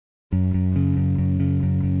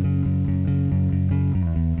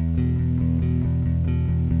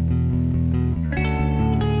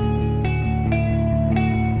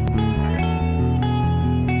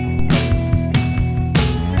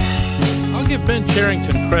give Ben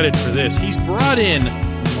Cherington credit for this. He's brought in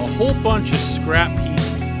a whole bunch of scrap heap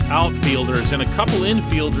outfielders and a couple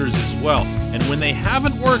infielders as well. And when they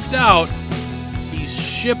haven't worked out, he's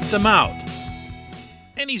shipped them out.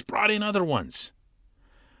 And he's brought in other ones.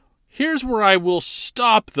 Here's where I will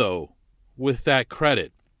stop, though, with that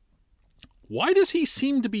credit. Why does he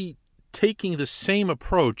seem to be taking the same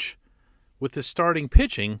approach with the starting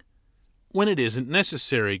pitching when it isn't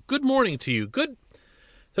necessary? Good morning to you. Good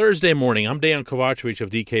Thursday morning. I'm Dan Kovacevic of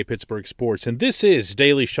DK Pittsburgh Sports, and this is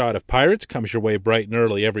Daily Shot of Pirates. Comes your way bright and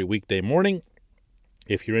early every weekday morning.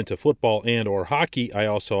 If you're into football and or hockey, I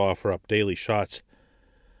also offer up daily shots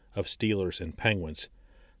of Steelers and Penguins.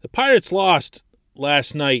 The Pirates lost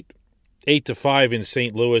last night 8-5 in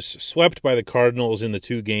St. Louis, swept by the Cardinals in the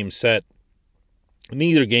two-game set.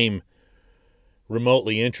 Neither game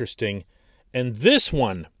remotely interesting. And this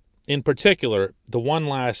one, in particular, the one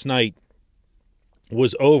last night,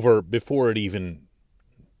 was over before it even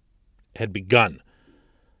had begun.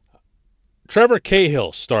 Trevor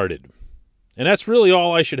Cahill started. And that's really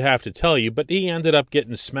all I should have to tell you, but he ended up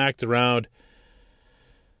getting smacked around,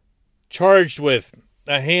 charged with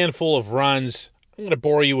a handful of runs. I'm going to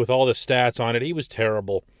bore you with all the stats on it. He was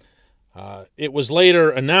terrible. It was later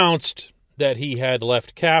announced that he had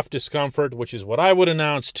left calf discomfort, which is what I would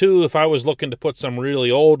announce too if I was looking to put some really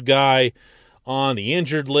old guy on the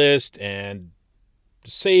injured list and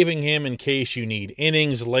saving him in case you need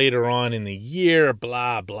innings later on in the year,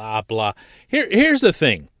 blah, blah, blah. Here's the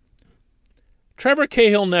thing. Trevor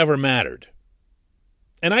Cahill never mattered.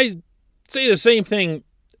 And I say the same thing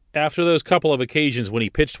after those couple of occasions when he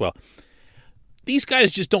pitched well. These guys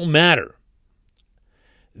just don't matter.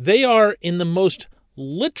 They are, in the most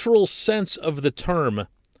literal sense of the term,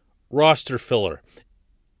 roster filler.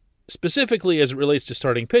 Specifically as it relates to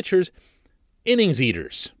starting pitchers, innings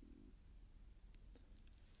eaters.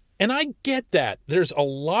 And I get that. There's a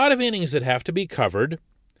lot of innings that have to be covered.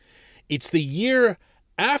 It's the year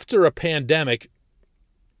after a pandemic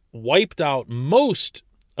wiped out most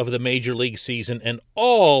of the major league season and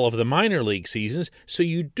all of the minor league seasons, so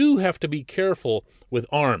you do have to be careful with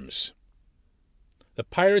arms. The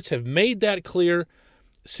Pirates have made that clear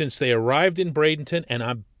since they arrived in Bradenton, and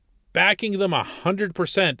I'm backing them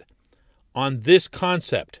 100% on this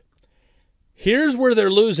concept. Here's where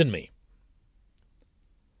they're losing me.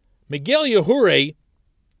 Miguel Yajure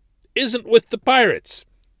isn't with the Pirates.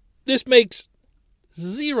 This makes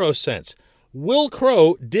zero sense. Wil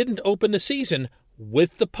Crowe didn't open the season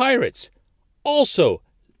with the Pirates. Also,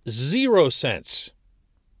 zero sense.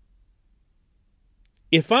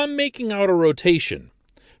 If I'm making out a rotation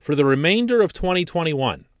for the remainder of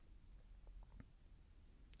 2021,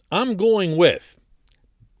 I'm going with,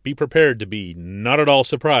 be prepared to be not at all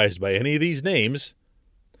surprised by any of these names,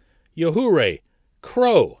 Yajure,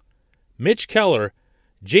 Crowe, Mitch Keller,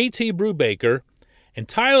 J.T. Brubaker, and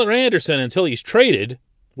Tyler Anderson until he's traded,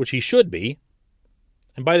 which he should be.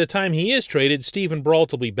 And by the time he is traded, Stephen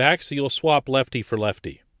Brault will be back, so you'll swap lefty for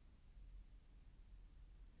lefty.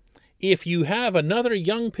 If you have another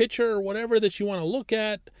young pitcher or whatever that you want to look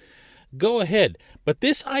at, go ahead. But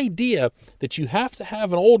this idea that you have to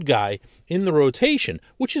have an old guy in the rotation,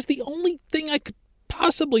 which is the only thing I could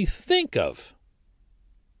possibly think of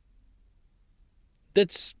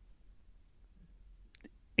that's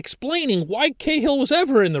explaining why Cahill was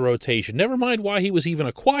ever in the rotation, never mind why he was even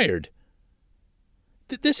acquired.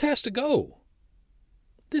 This has to go.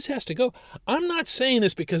 This has to go. I'm not saying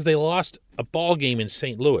this because they lost a ball game in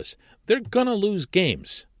St. Louis. They're going to lose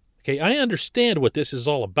games. Okay, I understand what this is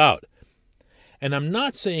all about. And I'm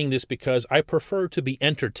not saying this because I prefer to be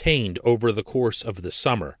entertained over the course of the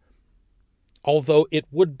summer. Although it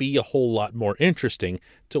would be a whole lot more interesting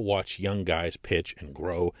to watch young guys pitch and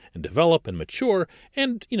grow and develop and mature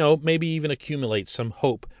and, maybe even accumulate some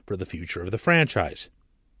hope for the future of the franchise.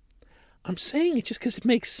 I'm saying it just because it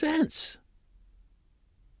makes sense.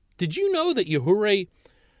 Did you know that Yajure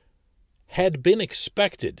had been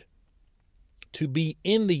expected to be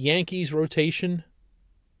in the Yankees rotation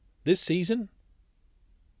this season?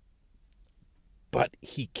 But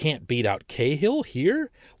he can't beat out Cahill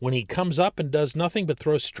here when he comes up and does nothing but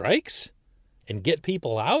throw strikes and get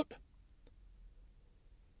people out?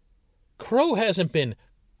 Crowe hasn't been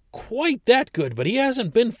quite that good, but he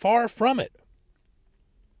hasn't been far from it.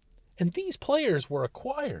 And these players were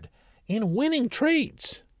acquired in winning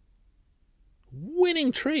trades.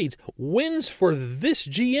 Winning trades. Wins for this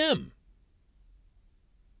GM.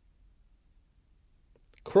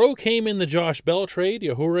 Crowe came in the Josh Bell trade.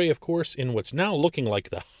 Yajure, of course, in what's now looking like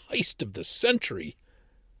the heist of the century.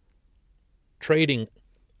 Trading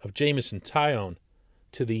of Jameson Taillon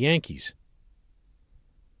to the Yankees.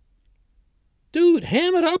 dude,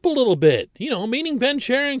 ham it up a little bit. Meaning Ben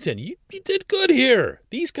Cherington. You did good here.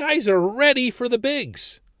 These guys are ready for the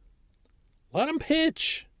bigs. Let them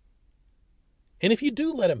pitch. And if you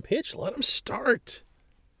do let them pitch, let them start.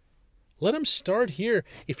 Let them start here.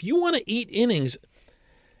 If you want to eat innings,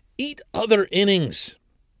 eat other innings.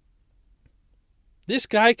 This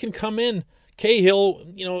guy can come in. Cahill,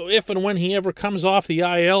 if and when he ever comes off the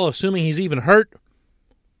IL, assuming he's even hurt,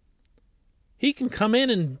 he can come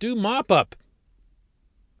in and do mop-up.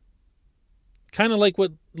 Kind of like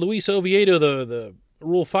what Luis Oviedo, the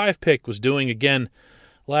Rule 5 pick, was doing again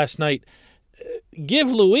last night. Give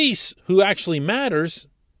Luis, who actually matters,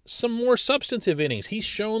 some more substantive innings. He's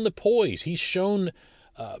shown the poise. He's shown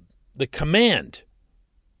the command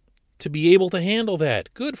to be able to handle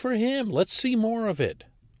that. Good for him. Let's see more of it.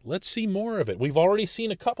 We've already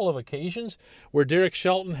seen a couple of occasions where Derek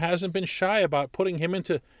Shelton hasn't been shy about putting him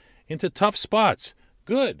into tough spots.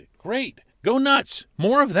 Good. Great. Go nuts.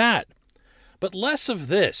 More of that. But less of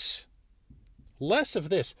this.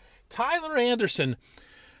 Tyler Anderson,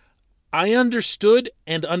 I understood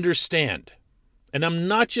and understand. And I'm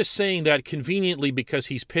not just saying that conveniently because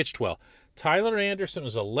he's pitched well. Tyler Anderson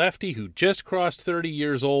is a lefty who just crossed 30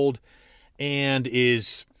 years old and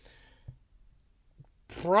is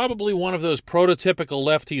probably one of those prototypical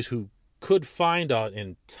lefties who could find an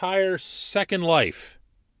entire second life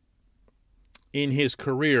in his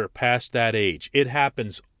career past that age. It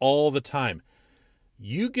happens all the time.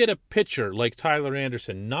 You get a pitcher like Tyler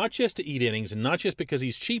Anderson, not just to eat innings and not just because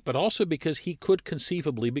he's cheap, but also because he could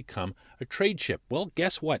conceivably become a trade chip. Well,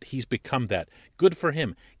 guess what? He's become that. Good for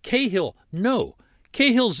him. Cahill, no.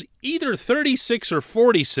 Cahill's either 36 or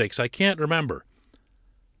 46. I can't remember.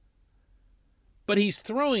 But he's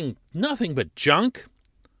throwing nothing but junk,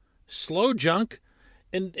 slow junk,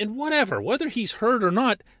 and whatever. Whether he's hurt or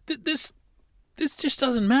not, this just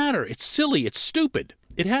doesn't matter. It's silly. It's stupid.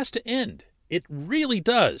 It has to end. It really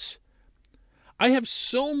does. I have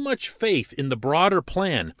so much faith in the broader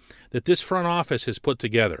plan that this front office has put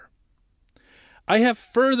together. I have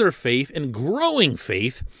further faith and growing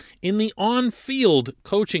faith in the on-field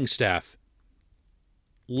coaching staff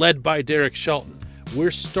led by Derek Shelton.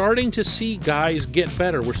 We're starting to see guys get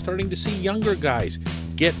better. We're starting to see younger guys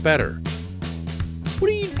get better.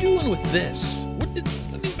 What are you doing with this? It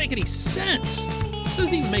doesn't even make any sense. It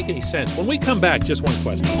doesn't even make any sense. When we come back, just one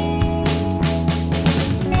question.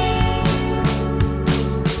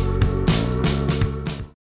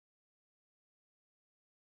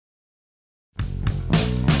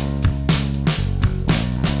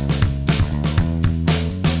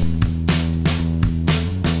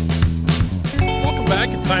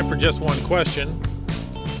 Time for just one question.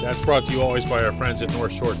 That's brought to you always by our friends at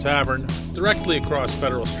North Shore Tavern, directly across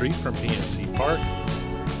Federal Street from PNC Park.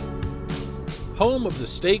 Home of the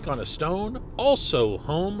Steak on a Stone, also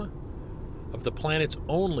home of the planet's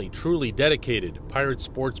only truly dedicated pirate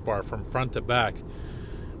sports bar from front to back.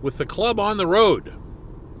 With the club on the road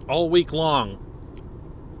all week long,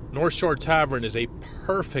 North Shore Tavern is a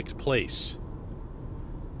perfect place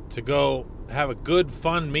to go have a good,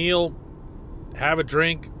 fun meal, have a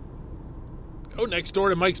drink, go next door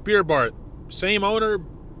to Mike's Beer Bar. Same owner,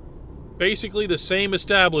 basically the same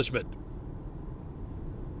establishment.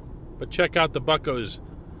 But check out the Buccos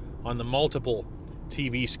on the multiple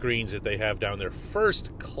TV screens that they have down there.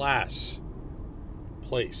 First class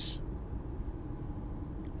place.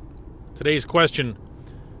 Today's question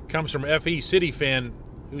comes from FE City Fan,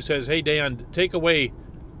 who says, "Hey, Dan, take away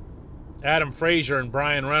Adam Frazier and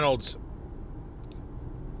Brian Reynolds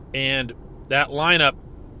and that lineup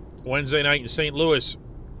Wednesday night in St. Louis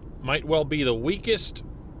might well be the weakest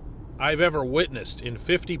I've ever witnessed in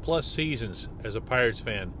 50-plus seasons as a Pirates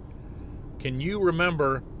fan. Can you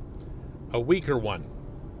remember a weaker one?"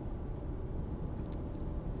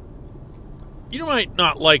 You might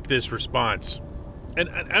not like this response, and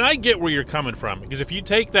I get where you're coming from, because if you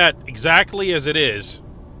take that exactly as it is,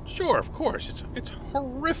 sure, of course, it's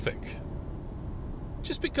horrific.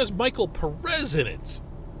 Just because Michael Perez in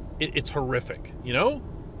it's horrific, you know?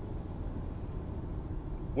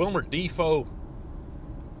 Wilmer Defoe,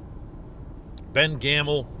 Ben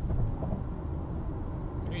Gamble.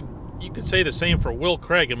 I mean, you could say the same for Will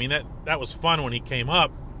Craig. I mean, that was fun when he came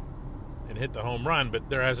up and hit the home run,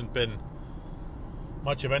 but there hasn't been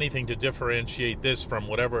much of anything to differentiate this from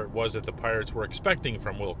whatever it was that the Pirates were expecting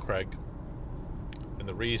from Will Craig and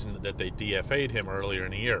the reason that they DFA'd him earlier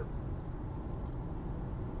in the year.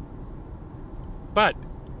 But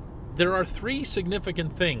there are three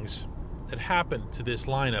significant things that happened to this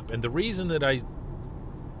lineup, and the reason that I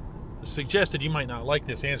suggested you might not like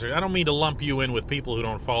this answer, I don't mean to lump you in with people who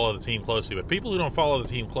don't follow the team closely, but people who don't follow the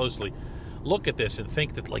team closely look at this and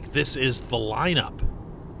think that, like, this is the lineup.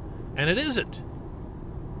 And it isn't.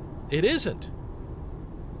 It isn't.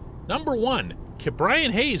 Number one,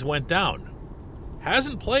 Brian Hayes went down.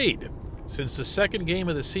 Hasn't played since the second game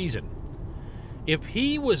of the season. If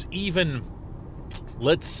he was even,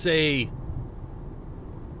 let's say,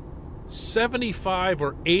 75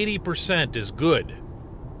 or 80% as good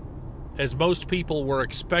as most people were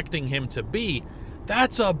expecting him to be,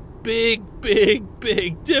 that's a big, big,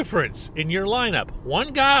 big difference in your lineup.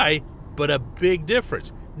 One guy, but a big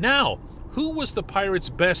difference. Now, who was the Pirates'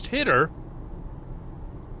 best hitter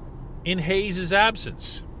in Hayes'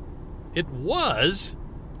 absence? It was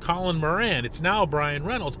Colin Moran. It's now Brian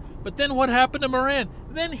Reynolds. But then what happened to Moran?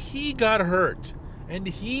 Then he got hurt, and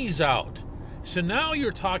he's out. So now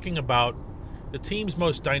you're talking about the team's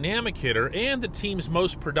most dynamic hitter and the team's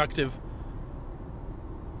most productive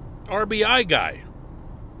RBI guy.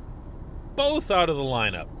 Both out of the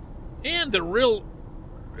lineup. And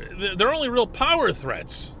they're only real power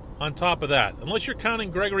threats on top of that. Unless you're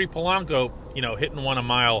counting Gregory Polanco, hitting one a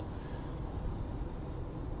mile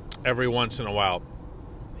every once in a while.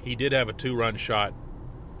 He did have a 2-run shot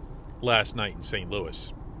last night in St.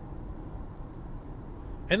 Louis.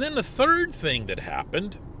 And then the third thing that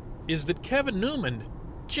happened is that Kevin Newman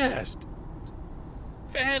just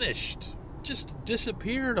vanished, just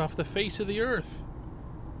disappeared off the face of the earth.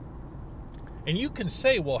 And you can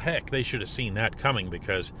say, well, heck, they should have seen that coming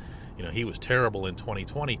because, he was terrible in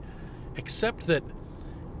 2020, except that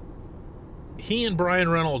he and Brian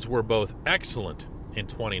Reynolds were both excellent in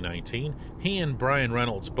 2019. He and Brian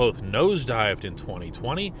Reynolds both nosedived in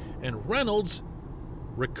 2020, and Reynolds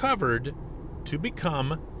recovered to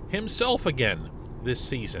become himself again this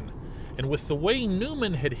season. And with the way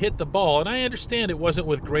Newman had hit the ball, and I understand it wasn't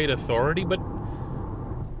with great authority, but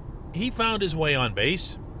he found his way on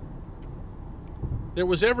base. There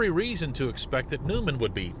was every reason to expect that Newman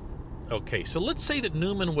would be okay. So let's say that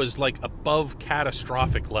Newman was like above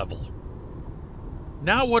catastrophic level.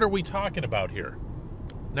 Now what are we talking about here?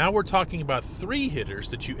 Now we're talking about 3 hitters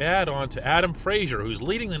that you add on to Adam Frazier, who's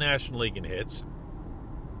leading the National League in hits,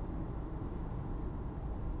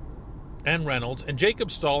 and Reynolds, and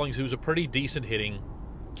Jacob Stallings, who's a pretty decent hitting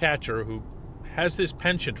catcher who has this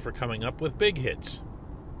penchant for coming up with big hits.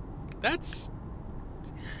 That's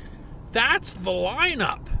the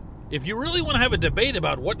lineup. If you really want to have a debate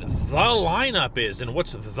about what the lineup is and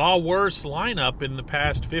what's the worst lineup in the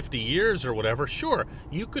past 50 years or whatever, sure,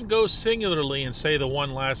 you can go singularly and say the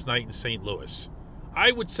one last night in St. Louis.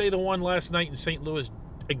 I would say the one last night in St. Louis,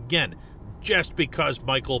 again, just because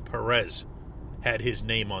Michael Perez had his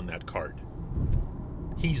name on that card.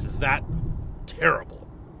 He's that terrible.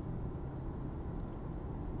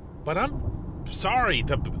 But I'm sorry,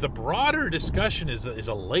 the broader discussion is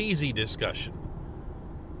a lazy discussion.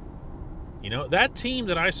 That team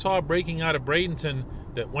that I saw breaking out of Bradenton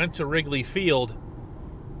that went to Wrigley Field,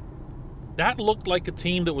 that looked like a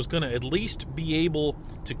team that was going to at least be able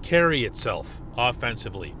to carry itself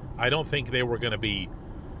offensively. I don't think they were going to be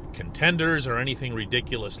contenders or anything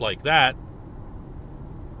ridiculous like that,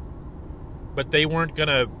 but they weren't going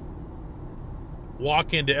to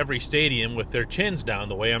walk into every stadium with their chins down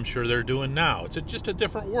the way I'm sure they're doing now. It's just a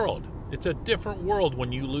different world. It's a different world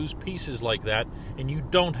when you lose pieces like that and you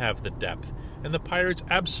don't have the depth. And the Pirates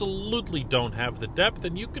absolutely don't have the depth,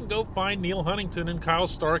 and you can go find Neil Huntington and Kyle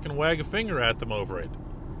Stark and wag a finger at them over it.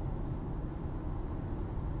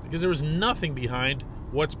 Because there was nothing behind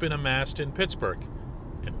what's been amassed in Pittsburgh.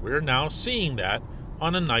 And we're now seeing that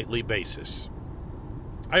on a nightly basis.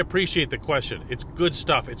 I appreciate the question. It's good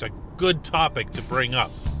stuff. It's a good topic to bring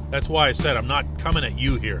up. That's why I said I'm not coming at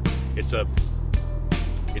you here. It's a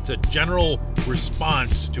general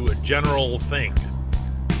response to a general thing.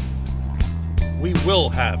 We will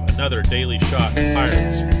have another Daily Shot of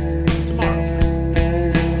Pirates tomorrow.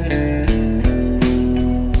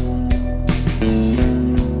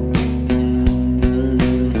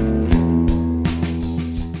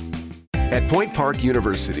 At Point Park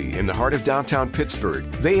University, in the heart of downtown Pittsburgh,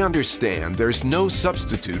 they understand there's no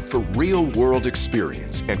substitute for real-world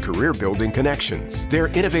experience and career-building connections. Their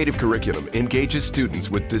innovative curriculum engages students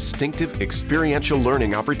with distinctive experiential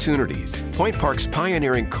learning opportunities. Point Park's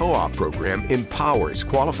pioneering co-op program empowers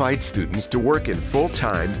qualified students to work in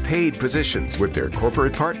full-time, paid positions with their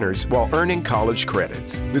corporate partners while earning college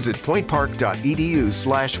credits. Visit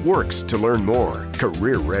pointpark.edu/works to learn more.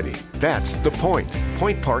 Career ready. That's the point.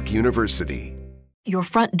 Point Park University. Your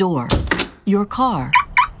front door, your car,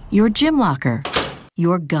 your gym locker,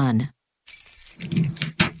 your gun.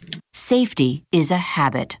 Safety is a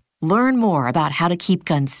habit. Learn more about how to keep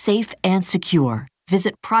guns safe and secure.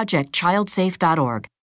 Visit ProjectChildSafe.org.